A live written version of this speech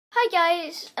Hi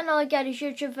guys, another Gary's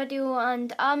YouTube video,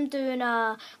 and I'm doing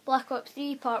a Black Ops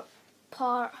 3 part.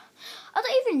 I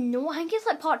don't even know, I think it's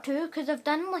like part 2, because I've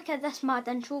done like this mad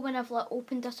intro when I've like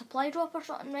opened a supply drop or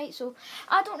something, right? So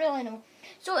I don't really know.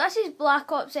 So this is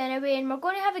Black Ops anyway, and we're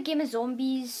going to have a game of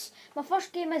zombies. My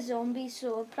first game of zombies,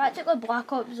 so practically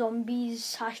Black Ops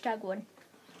Zombies #1.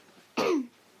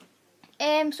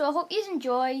 So I hope you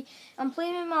enjoy. I'm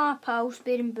playing with my pal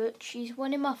Sparing Butch. He's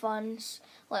one of my fans,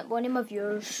 like one of my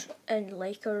viewers and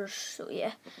likers, so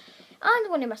yeah. And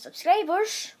one of my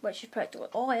subscribers, which is practically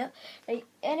all it. Right,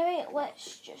 anyway,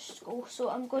 let's just go. So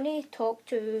I'm going to talk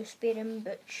to Sparing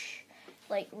Butch,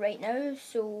 like right now.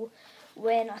 So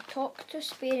when I talk to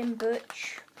Sparing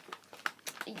Butch,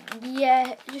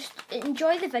 yeah, just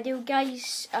enjoy the video,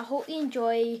 guys. I hope you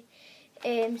enjoy.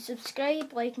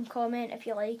 Subscribe, like and comment if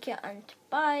you like it, and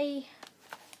bye.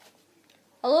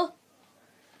 Hello?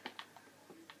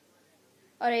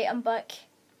 Alright, I'm back.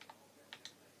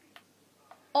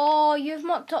 Oh, you've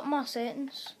mucked up my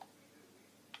settings.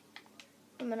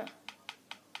 A minute.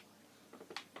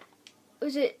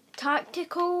 Was it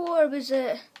tactical or was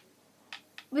it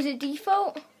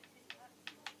default?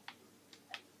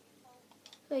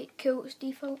 Right, cool, it's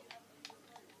default.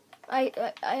 That's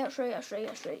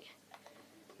right.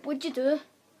 What'd you do?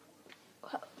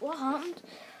 What happened?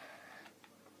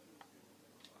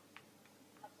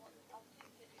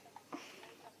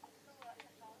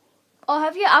 Oh,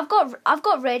 have you? I've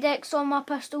got Red X on my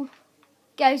pistol,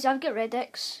 guys. I've got Red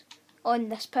X on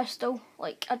this pistol.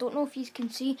 Like, I don't know if you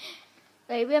can see.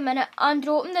 Right, wait a minute.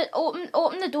 Andrew, open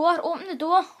the door. Open the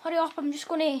door. Hurry up! I'm just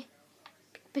gonna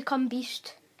become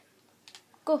beast.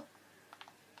 Go.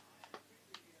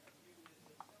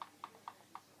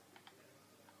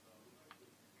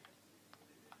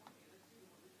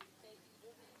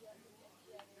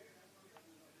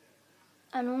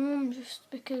 I know, just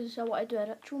because I want to do a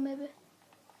ritual, maybe.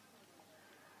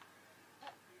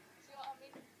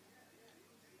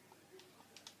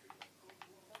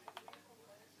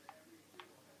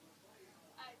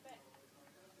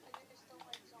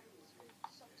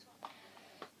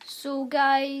 So,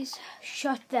 guys,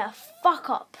 shut the fuck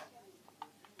up.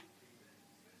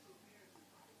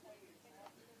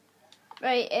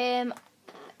 Right,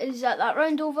 is that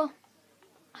round over?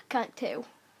 I can't tell.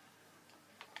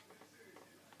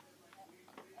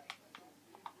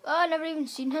 Oh, I never even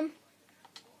seen him.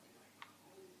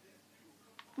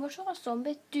 Where's our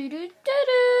zombie? Do do do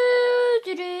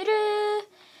do do do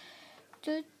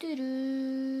do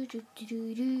do do do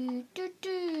do do do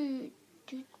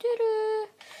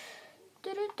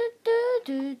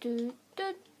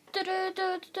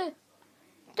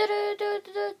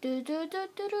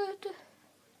do do.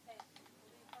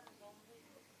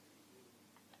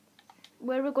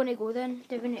 Where are we going to go then?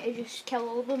 Do we need to just kill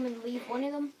all of them and leave one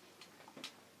of them?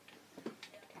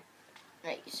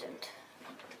 Right, sound.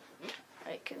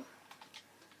 Right, cool.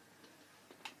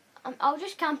 I'll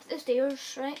just camp at the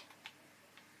stairs, right?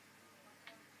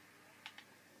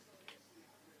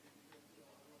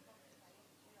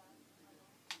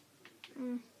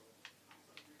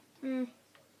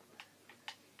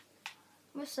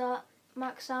 What's that?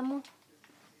 Max ammo?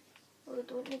 Oh, we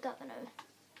don't need that for now.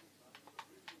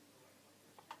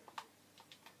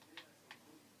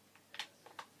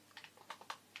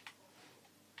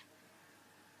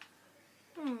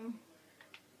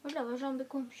 Where's the other zombie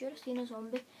come? I'm sure I've seen a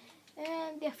zombie.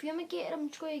 The fumigator, I'm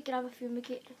just going to grab a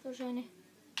fumigator if there's any.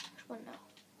 There's one now.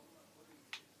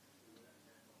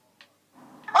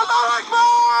 Allah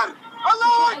Akbar!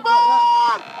 Allah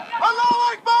Akbar! Allah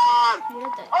Akbar!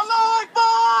 Allah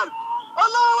Akbar!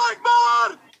 Allah Akbar!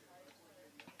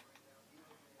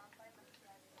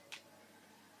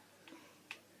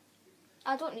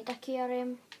 I don't need a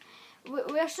KRM.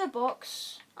 Where's the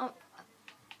box?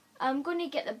 I'm going to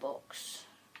get the box.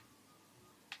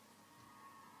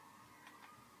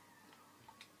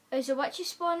 Is the witchy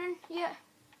spawning yet?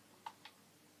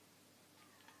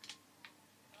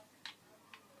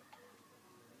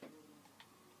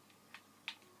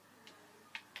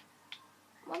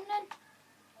 One then.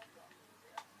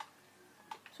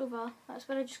 So far, that's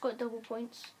where I just got double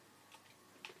points.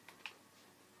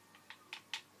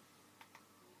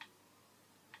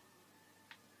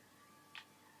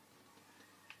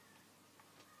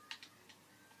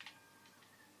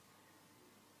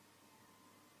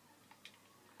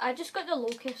 I just got the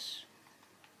locust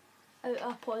out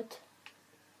of a pod.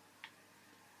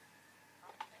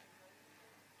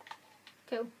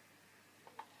 Cool.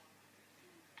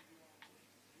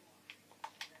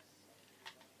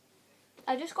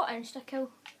 I just got insta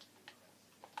kill.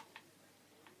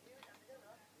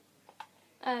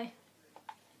 Aye.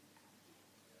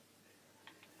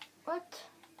 What?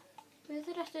 Where's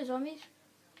the rest of the zombies?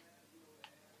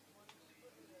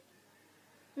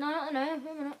 No, not now.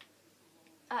 Wait a minute.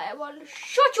 I will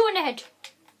shoot you in the head.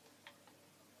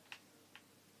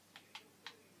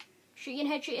 Shoot you in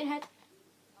the head, shoot you in the head.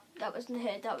 That wasn't the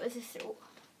head, that was the throat.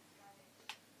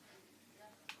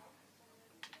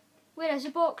 Where is the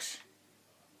box?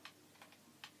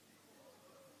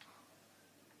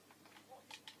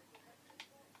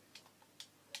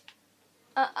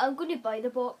 I'm going to buy the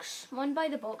box. One, buy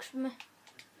the box for me.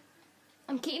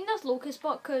 I'm keeping this locust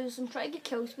bot because I'm trying to get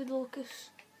kills with locusts.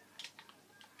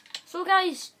 So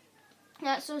guys,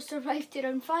 that's us survived to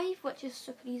round 5, which is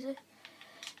super easy.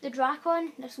 The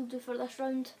Drakon, this will do for this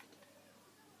round.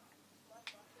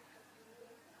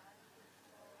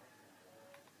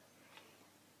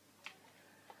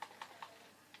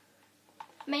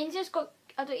 Mine's just got,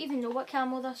 I don't even know what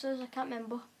camo this is, I can't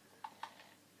remember.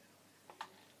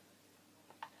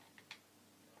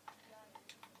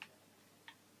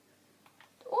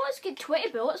 Oh, let's get 20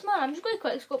 bullets, man. I'm just going to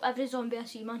quick scope every zombie I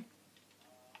see, man.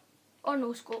 Or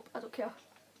no scope, I don't care.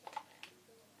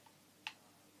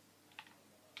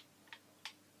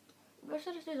 Where's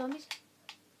the rest of the zombies?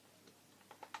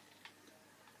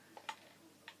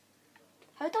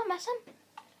 How did I miss him?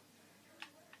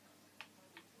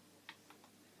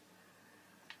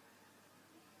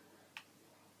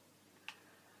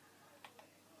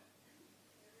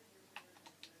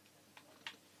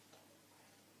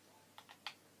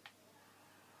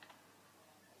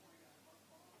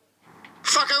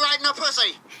 Fuck her right in the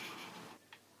pussy!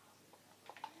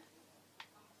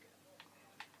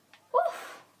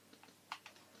 Oof.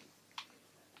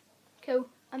 Cool.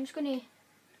 I'm just gonna...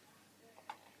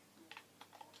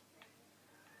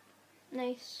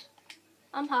 Nice.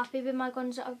 I'm happy with my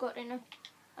guns that I've got right now.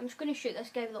 I'm just gonna shoot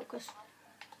this guy with locust.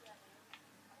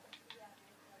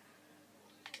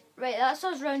 Right, that's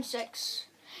us round 6.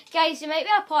 Guys, there might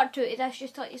be a part 2 to this,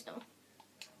 just to let you know.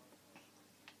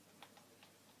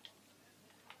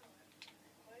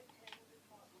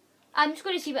 I'm just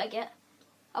going to see what I get.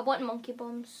 I want monkey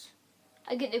bombs.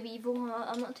 I get the Weevil,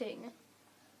 I'm not taking it.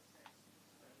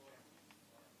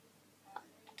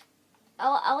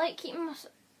 I like keeping my...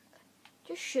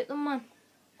 Just shoot them, man.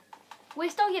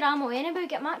 Waste all your ammo anyway,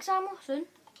 get max ammo soon.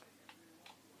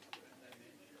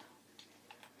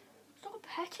 Stop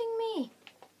hitting me.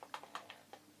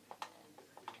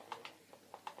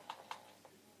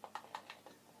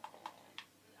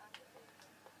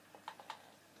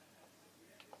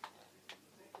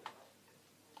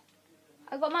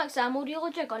 I got max ammo,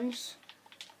 reload your guns.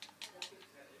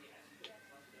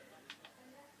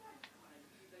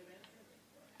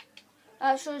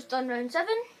 So it's done round 7,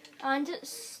 and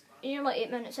it's like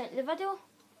 8 minutes into the video.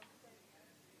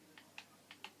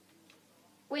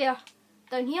 Where?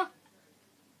 Down here?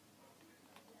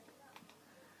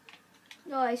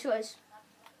 Oh, so it is.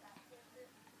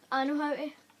 I know how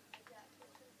to.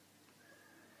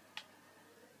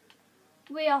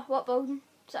 Where? What building?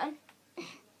 Is it in?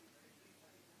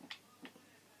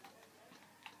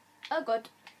 Oh, good.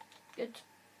 Good.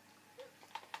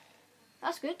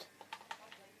 That's good.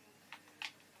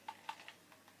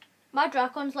 My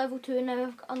Drakon's level 2 now,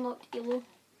 I've unlocked Elo.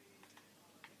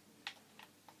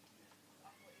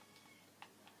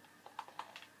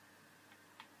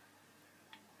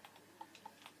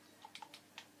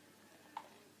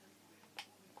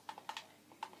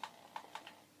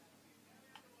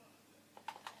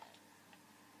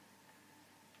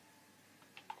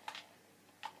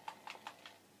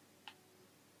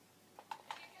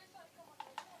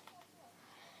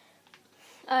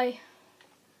 Aye.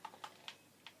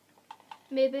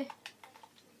 Maybe.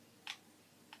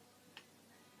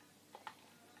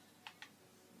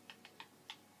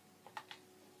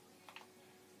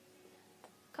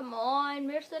 Come on,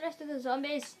 where's the rest of the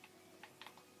zombies?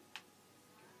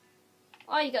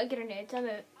 Oh, you got a grenade, I'm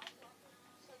out.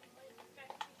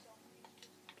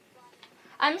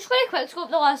 I'm just going to quick scope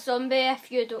the last zombie if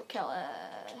you don't kill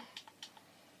it.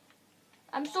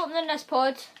 I'm just opening this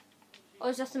pod. Oh,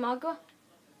 is this the Margo?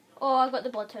 Oh, I got the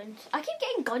Bloodhound. I keep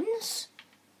getting guns.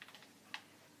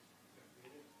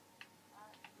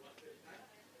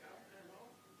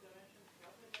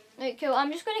 Right, cool.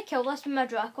 I'm just going to kill this with my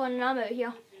Drakon and I'm out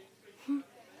here.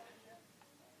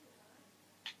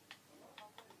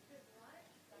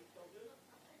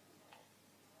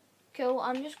 Cool,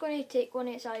 I'm just going to take one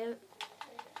of its eye out.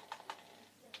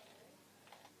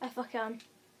 If I can.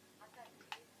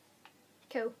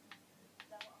 Cool.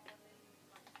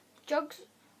 Jugs.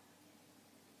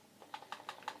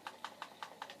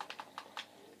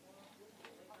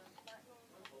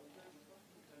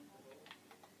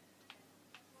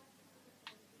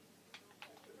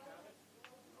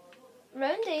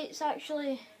 Round 8's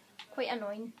actually quite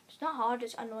annoying. It's not hard,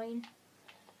 it's annoying.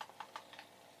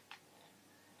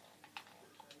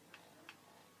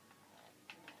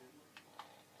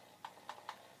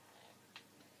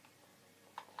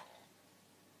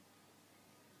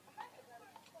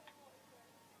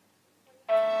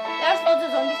 There's loads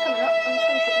of zombies coming up. I'm just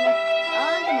going to shoot them all.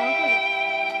 And the monk was up.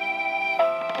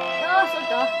 Oh, so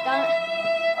dark, damn it.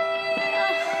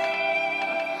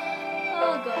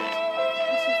 Oh god.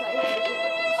 This is what I hate it.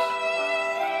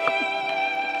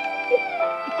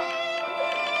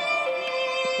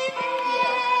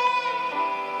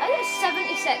 I got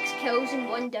 76 kills and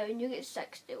 1 down. You get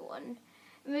 61.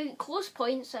 I mean, close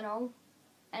points and all.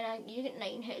 And you get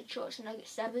 9 headshots and I get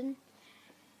 7.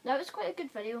 That was quite a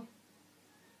good video.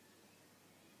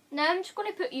 Now I'm just going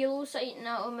to put yellow sighting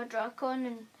out on my Dracon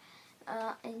and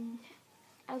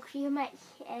I'll create my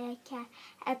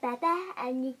a baba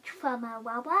and from a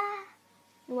wawa.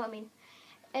 You know what I mean?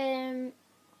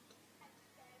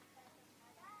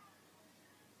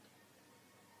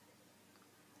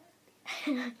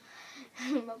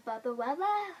 My baba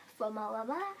wawa from a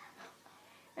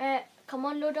wawa. Come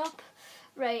on, load up.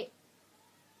 Right.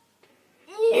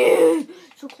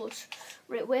 So close.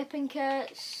 Right, weapon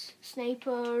kits,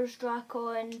 snipers,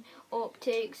 Dracon,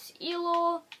 optics,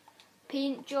 elo,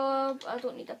 paint job. I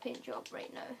don't need a paint job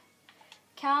right now.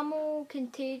 Camo,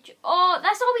 contagious. Oh,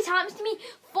 this always happens to me.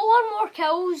 4 more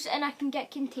kills and I can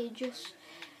get contagious.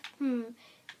 Put down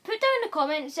in the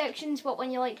comment sections what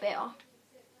one you like better.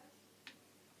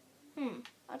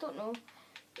 I don't know.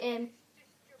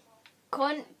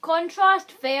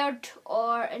 Contrast, Verd,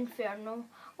 or Inferno,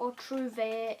 or True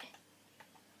Vet.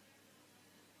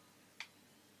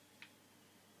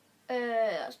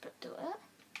 Let's put to it.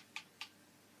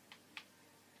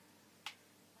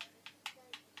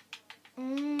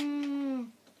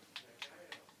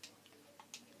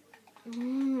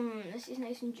 This is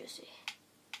nice and juicy.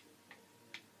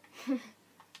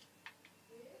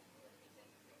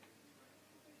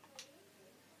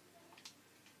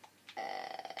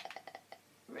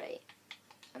 Right.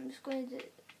 I'm just going to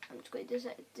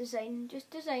design.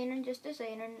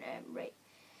 Right.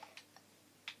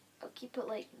 I'll keep it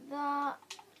like that.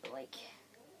 Like.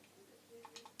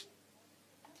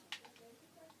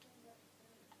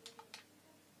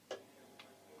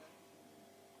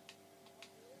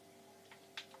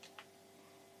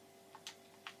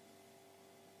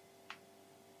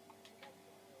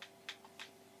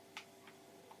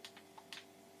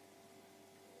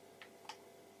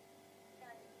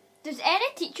 Does any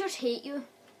teachers hate you?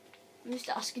 I'm just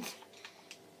asking.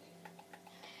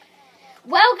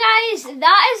 Well guys,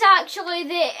 that is actually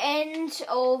the end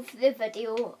of the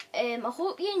video. I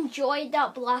hope you enjoyed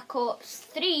that Black Ops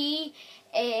 3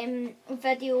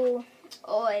 video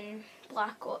on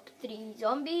Black Ops 3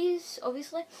 Zombies,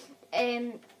 obviously.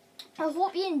 I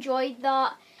hope you enjoyed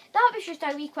that. That was just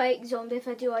a wee quick zombie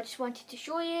video I just wanted to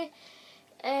show you.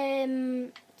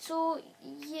 So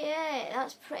yeah,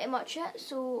 that's pretty much it.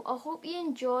 So I hope you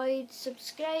enjoyed.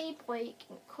 Subscribe, like,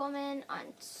 and comment,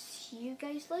 and see you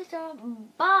guys later.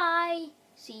 Bye.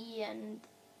 See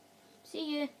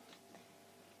you.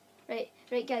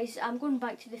 Right guys, I'm going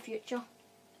back to the future.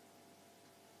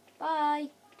 Bye.